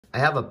I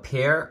have a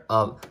pair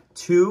of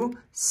two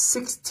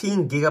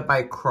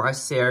 16GB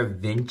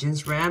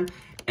CORSAIRVengeance RAM,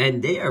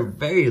 and they are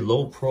very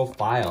low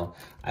profile.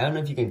 I don't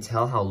know if you can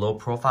tell how low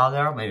profile they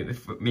are.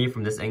 Maybe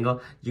from this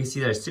angle, you can see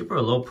they're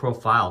super low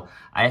profile.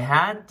 I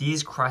had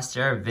these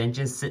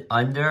CORSAIRVengeance sit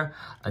under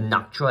a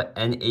Noctua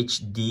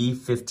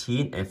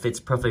NHD15 and it fits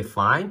perfectly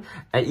fine.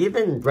 And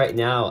even right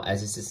now,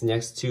 as it sits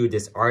next to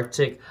this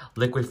Arctic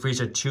Liquid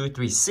Freezer 2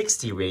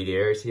 360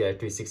 radiator, see that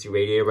 360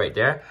 radiator right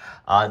there?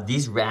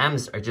 These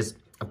RAMs are just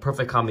a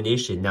perfect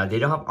combination. Now, they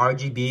don't have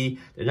RGB,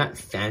 they're not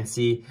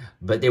fancy,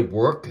 but they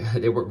work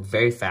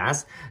very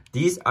fast.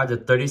 These are the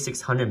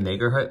 3600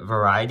 megahertz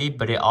variety,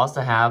 but they also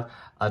have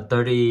a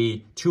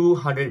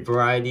 3200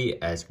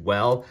 variety as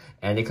well,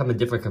 and they come in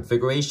different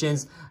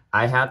configurations.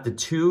 I have the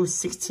two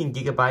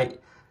 16GB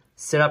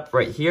set up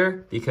right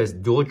here because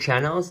dual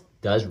channels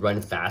does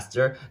run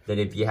faster than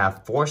if you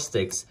have 4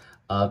 sticks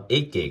of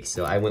 8 gigs.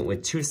 So I went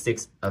with 2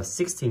 sticks of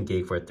 16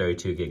 gig for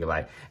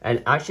 32GB.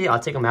 And actually, I'll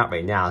take them out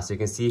right now so you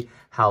can see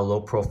how low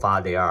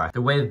profile they are.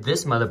 The way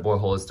this motherboard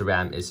holds the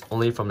RAM is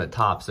only from the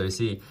top. So you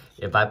see,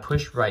 if I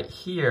push right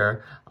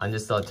here on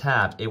this little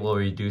tab, it will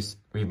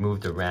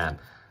remove the RAM.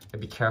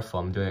 Be careful,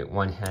 I'm doing it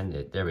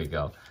one-handed. There we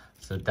go.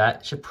 So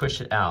that should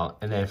push it out.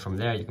 And then from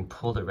there, you can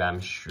pull the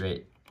RAM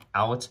straight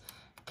out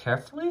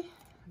carefully.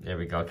 There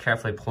we go,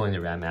 carefully pulling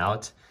the RAM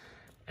out.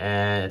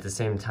 And at the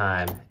same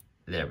time,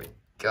 there we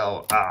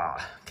go.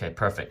 Okay,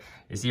 perfect.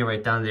 You see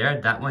right down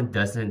there, that one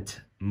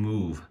doesn't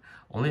move.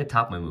 Only the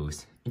top one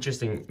moves.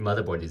 Interesting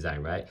motherboard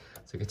design, right?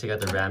 So you can take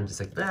out the RAM just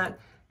like that.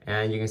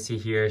 And you can see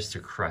here's the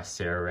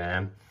Corsair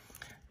RAM.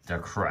 The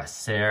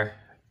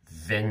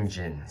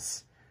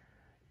CORSAIRVengeance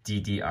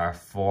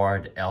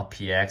DDR4, the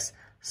LPX.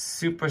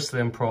 Super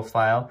slim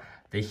profile.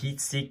 The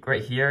heat sink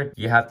right here,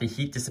 you have the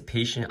heat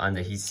dissipation on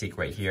the heat sink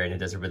right here, and it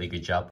does a really good job